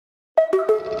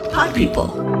Pod People.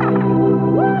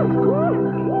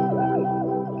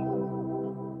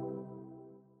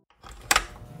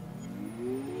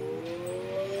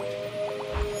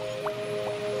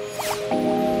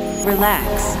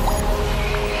 Relax.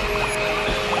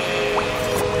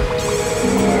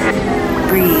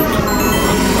 Breathe.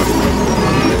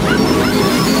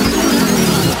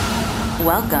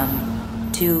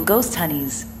 Welcome to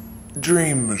Ghosthoney's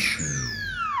Dream Machine.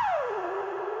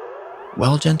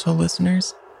 Well, gentle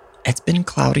listeners, it's been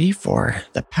cloudy for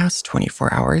the past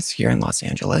 24 hours here in Los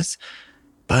Angeles,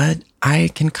 but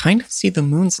I can kind of see the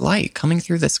moon's light coming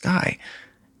through the sky,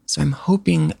 so I'm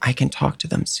hoping I can talk to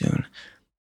them soon.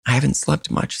 I haven't slept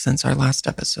much since our last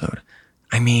episode.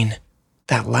 I mean,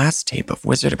 that last tape of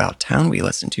Wizard About Town we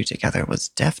listened to together was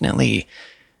definitely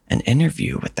an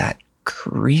interview with that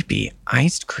creepy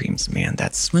ice creams man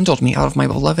that swindled me out of my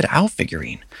beloved owl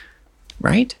figurine,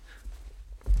 right?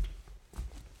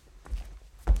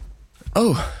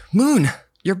 Oh, Moon,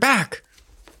 you're back.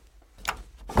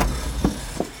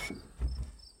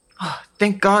 Oh,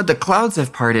 thank God the clouds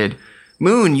have parted.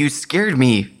 Moon, you scared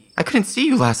me. I couldn't see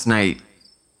you last night.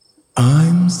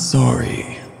 I'm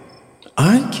sorry.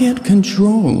 I can't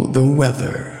control the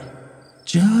weather.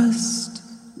 Just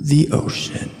the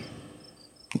ocean.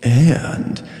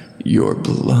 And your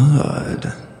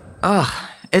blood. Ugh,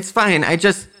 it's fine.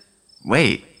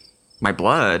 Wait, my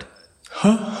blood?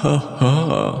 Ha ha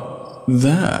ha.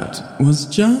 That was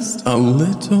just a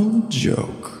little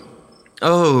joke.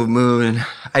 Oh, Moon,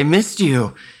 I missed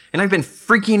you, and I've been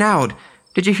freaking out.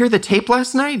 Did you hear the tape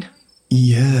last night?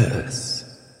 Yes.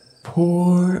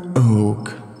 Poor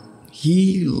Oak.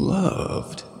 He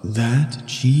loved that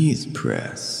cheese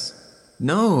press.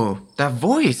 No, that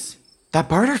voice. That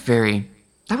barter fairy.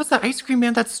 That was the ice cream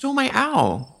man that stole my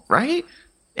owl, right?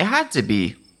 It had to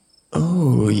be.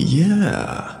 Oh,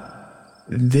 yeah.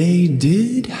 They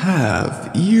did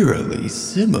have eerily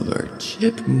similar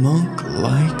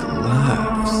chipmunk-like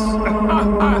laughs.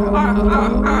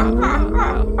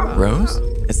 Rose,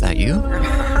 is that you?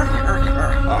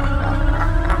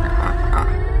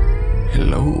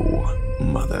 Hello,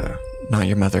 mother. Not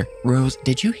your mother. Rose,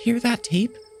 did you hear that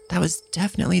tape? That was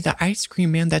definitely the ice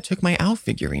cream man that took my owl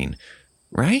figurine,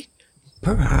 right?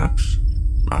 Perhaps.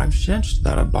 I've sensed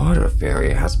that a barter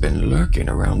fairy has been lurking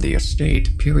around the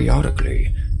estate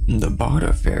periodically. The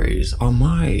barter fairies are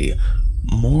my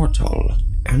mortal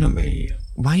enemy.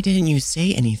 Why didn't you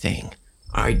say anything?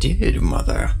 I did,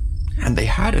 mother. And they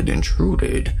hadn't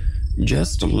intruded.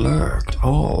 Just lurked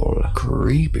all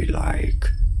creepy-like.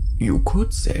 You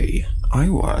could say I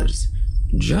was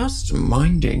just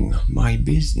minding my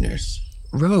business.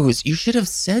 Rose, you should have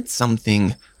said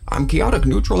something. I'm chaotic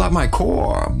neutral at my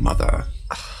core, mother.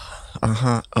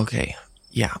 Okay.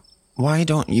 Yeah. Why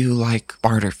don't you like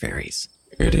barter fairies?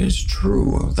 It is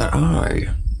true that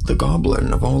I, the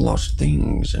goblin of all lost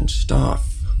things and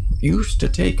stuff, used to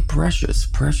take precious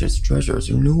treasures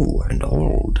new and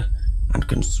old and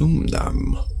consume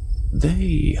them.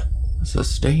 They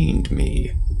sustained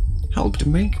me, helped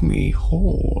make me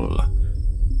whole.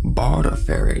 Barter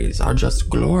fairies are just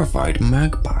glorified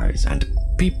magpies and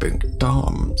peeping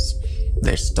toms.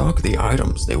 They stalk the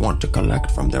items they want to collect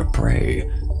from their prey,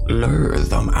 lure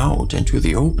them out into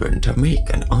the open to make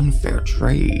an unfair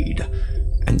trade,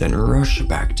 and then rush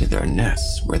back to their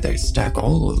nests where they stack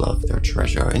all of their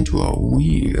treasure into a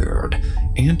weird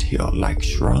anthill-like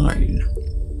shrine.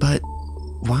 But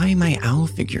why my owl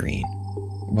figurine?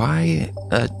 Why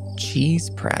a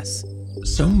cheese press?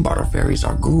 Some barter fairies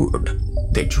are good.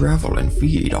 They travel and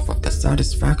feed off of the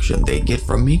satisfaction they get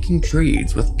from making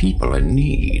trades with people in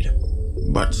need.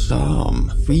 But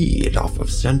some feed off of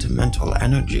sentimental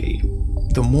energy.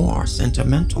 The more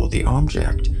sentimental the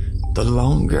object, the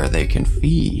longer they can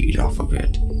feed off of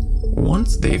it.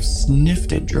 Once they've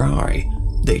sniffed it dry,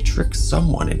 they trick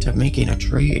someone into making a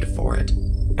trade for it,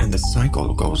 and the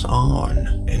cycle goes on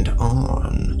and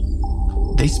on.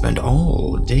 They spend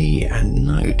all day and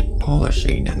night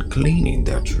polishing and cleaning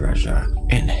their treasure,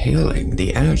 inhaling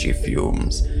the energy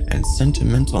fumes and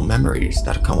sentimental memories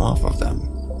that come off of them.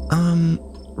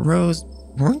 Rose,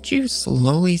 weren't you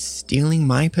slowly stealing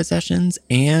my possessions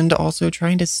and also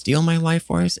trying to steal my life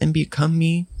force and become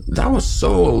me? That was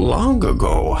so long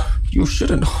ago. You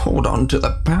shouldn't hold on to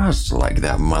the past like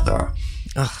that, mother.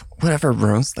 Ugh, whatever,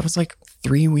 Rose. That was like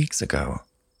 3 weeks ago.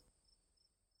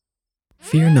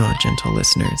 Fear not, gentle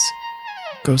listeners.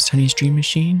 Ghosthoney's Dream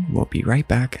Machine will be right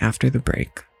back after the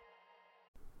break.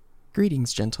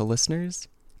 Greetings, gentle listeners.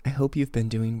 I hope you've been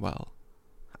doing well.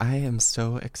 I am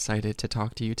so excited to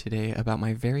talk to you today about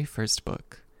my very first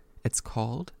book. It's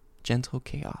called Gentle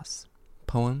Chaos: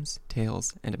 Poems,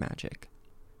 Tales, and Magic.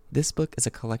 This book is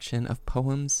a collection of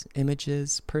poems,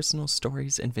 images, personal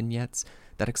stories, and vignettes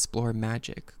that explore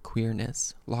magic,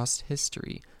 queerness, lost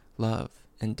history, love,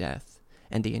 and death,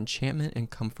 and the enchantment and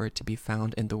comfort to be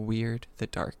found in the weird, the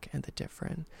dark, and the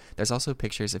different. There's also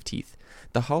pictures of teeth.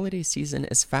 The holiday season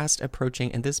is fast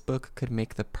approaching, and this book could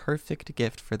make the perfect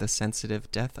gift for the sensitive,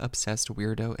 death-obsessed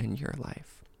weirdo in your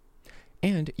life.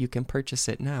 And you can purchase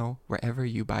it now wherever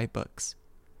you buy books.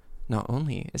 Not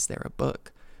only is there a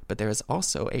book, but there is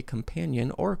also a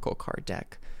companion oracle card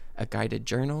deck, a guided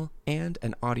journal, and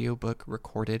an audiobook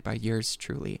recorded by yours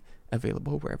truly,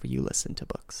 available wherever you listen to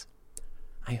books.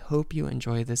 I hope you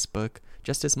enjoy this book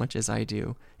just as much as I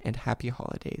do, and happy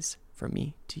holidays from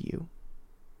me to you.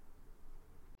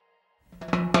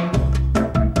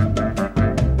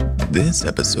 This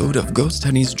episode of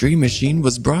Ghosthoney's Dream Machine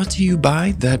was brought to you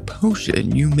by that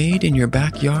potion you made in your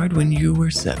backyard when you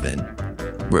were 7.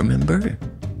 Remember?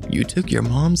 You took your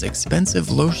mom's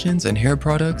expensive lotions and hair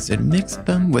products and mixed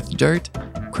them with dirt,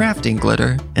 crafting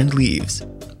glitter, and leaves.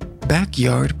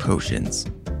 Backyard potions.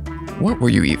 What were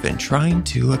you even trying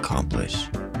to accomplish?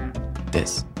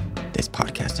 This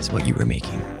podcast is what you were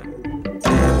making.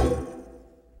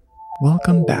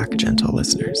 Welcome back, gentle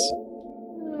listeners.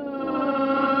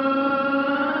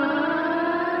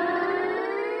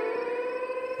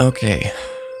 Okay,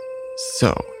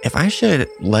 so if I should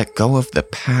let go of the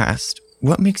past,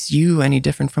 what makes you any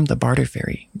different from the barter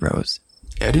fairy, Rose?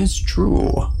 It is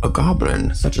true. A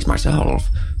goblin, such as myself,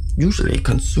 usually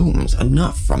consumes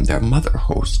enough from their mother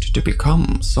host to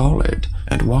become solid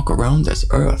and walk around this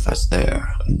earth as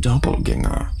their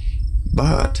doppelganger.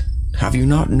 But have you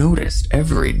not noticed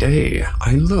every day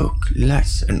I look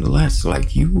less and less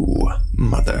like you,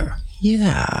 Mother?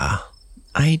 Yeah,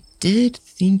 I did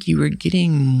think you were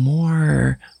getting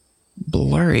more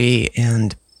blurry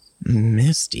and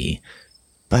misty.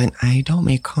 But I don't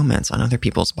make comments on other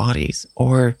people's bodies,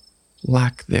 or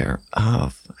lack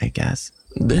thereof, I guess.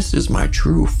 This is my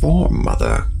true form,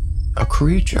 Mother. A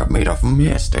creature made of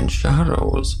mist and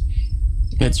shadows.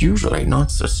 It's usually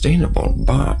not sustainable,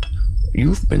 but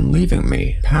you've been leaving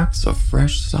me packs of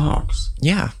fresh socks.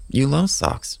 Yeah, you love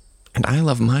socks. And I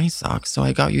love my socks, so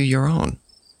I got you your own.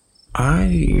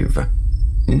 I've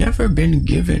never been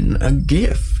given a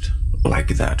gift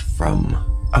like that from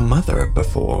a mother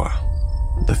before.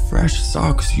 The fresh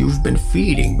socks you've been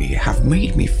feeding me have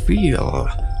made me feel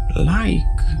like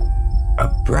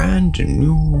a brand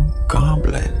new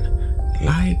goblin,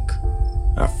 like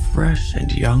a fresh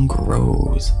and young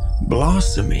rose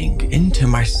blossoming into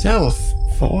myself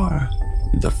for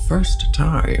the first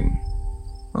time.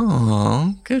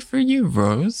 Aw, good for you,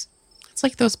 Rose. It's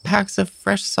like those packs of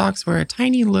fresh socks were a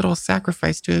tiny little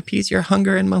sacrifice to appease your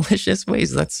hunger in malicious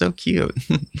ways. That's so cute.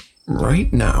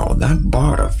 Right now, that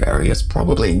barter fairy is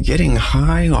probably getting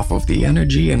high off of the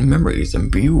energy and memories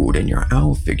imbued in your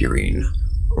owl figurine,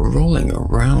 rolling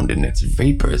around in its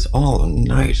vapors all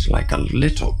night like a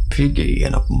little piggy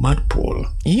in a mud pool.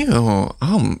 Ew,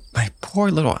 oh, my poor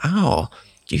little owl.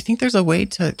 Do you think there's a way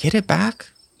to get it back?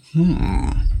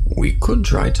 We could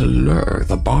try to lure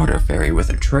the barter fairy with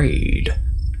a trade.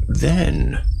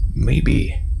 Then,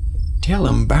 maybe, tail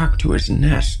him back to his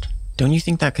nest. Don't you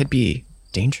think that could be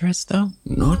dangerous, though?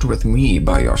 Not with me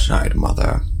by your side,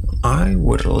 Mother. I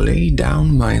would lay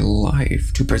down my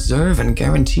life to preserve and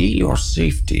guarantee your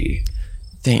safety.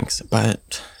 Thanks,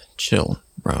 but chill,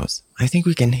 Rose. I think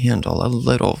we can handle a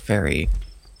little fairy.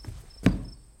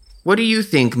 What do you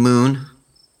think, Moon?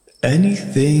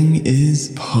 Anything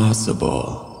is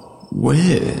possible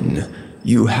when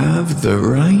you have the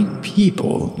right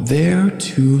people there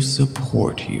to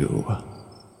support you.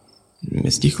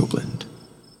 Misty Copeland.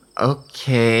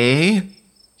 Okay,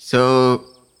 so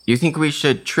you think we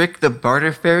should trick the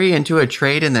barter fairy into a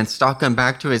trade and then stalk him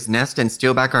back to his nest and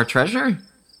steal back our treasure?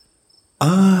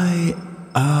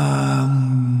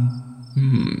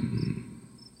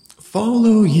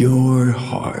 Follow your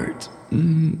heart,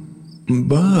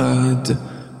 but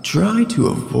try to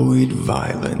avoid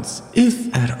violence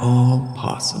if at all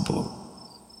possible.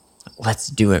 Let's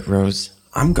do it, Rose.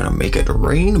 I'm gonna make it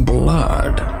rain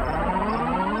blood.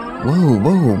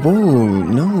 Whoa,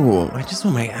 no, I just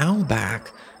want my owl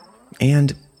back.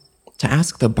 And to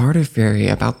ask the barter fairy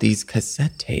about these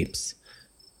cassette tapes.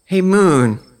 Hey,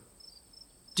 Moon,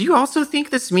 do you also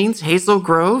think this means Hazel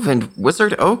Grove and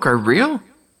Wizard Oak are real?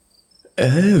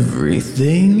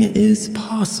 Everything is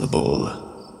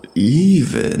possible,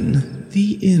 even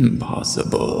the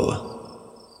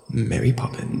impossible. Mary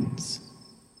Poppins.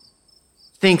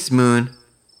 Thanks, Moon.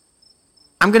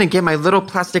 I'm gonna get my little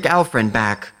plastic owl friend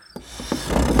back.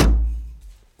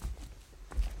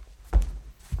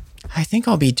 I think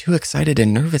I'll be too excited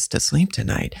and nervous to sleep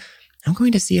tonight. I'm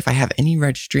going to see if I have any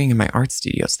red string in my art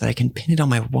studio so that I can pin it on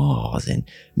my walls and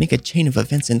make a chain of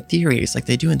events and theories like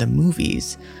they do in the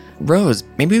movies. Rose,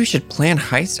 maybe we should plan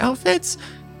heist outfits?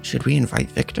 Should we invite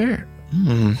Victor?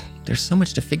 There's so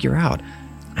much to figure out.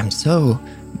 I'm so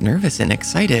nervous and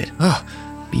excited. Oh,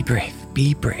 be brave,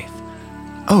 be brave.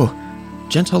 Oh,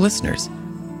 gentle listeners,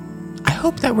 I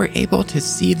hope that we're able to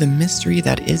see the mystery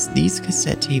that is these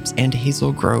cassette tapes and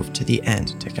Hazel Grove to the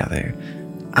end together.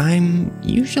 I'm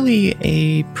usually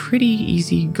a pretty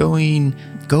easygoing,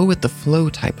 go with the flow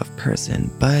type of person,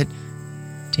 but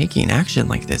taking action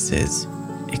like this is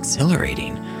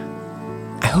exhilarating.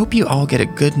 I hope you all get a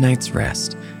good night's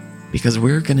rest, because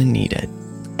we're gonna need it.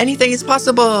 Anything is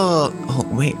possible! Oh,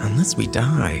 wait, unless we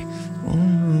die.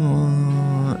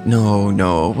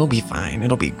 No, we'll be fine.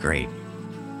 It'll be great.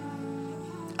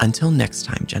 Until next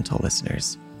time, gentle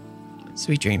listeners.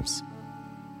 Sweet dreams.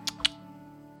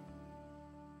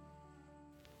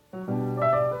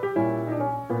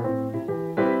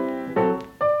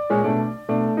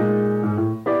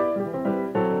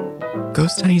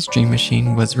 Ghosthoney's Dream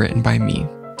Machine was written by me,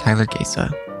 Tyler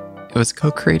Gesa. It was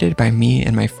co-created by me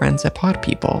and my friends at Pod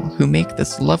People, who make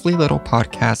this lovely little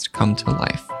podcast come to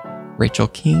life. Rachel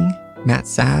King, Matt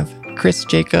Sav, Chris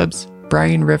Jacobs,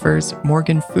 Brian Rivers,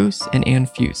 Morgan Foose, and Ann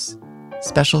Fuse.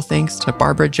 Special thanks to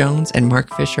Barbara Jones and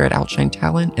Mark Fisher at Outshine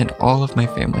Talent and all of my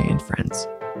family and friends.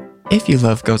 If you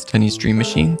love Ghosthoney's Dream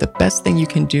Machine, the best thing you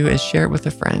can do is share it with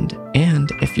a friend.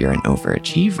 And if you're an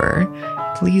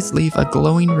overachiever, please leave a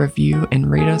glowing review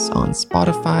and rate us on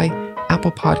Spotify,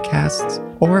 Apple Podcasts,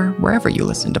 or wherever you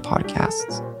listen to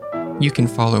podcasts. You can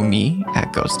follow me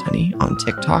at Ghosthoney on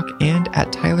TikTok and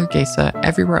at Tyler Gesa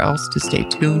everywhere else to stay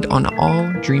tuned on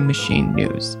all Dream Machine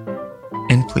news.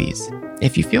 And please,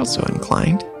 if you feel so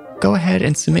inclined, go ahead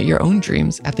and submit your own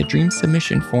dreams at the dream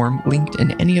submission form linked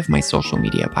in any of my social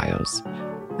media bios.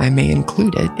 I may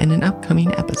include it in an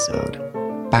upcoming episode.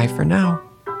 Bye for now.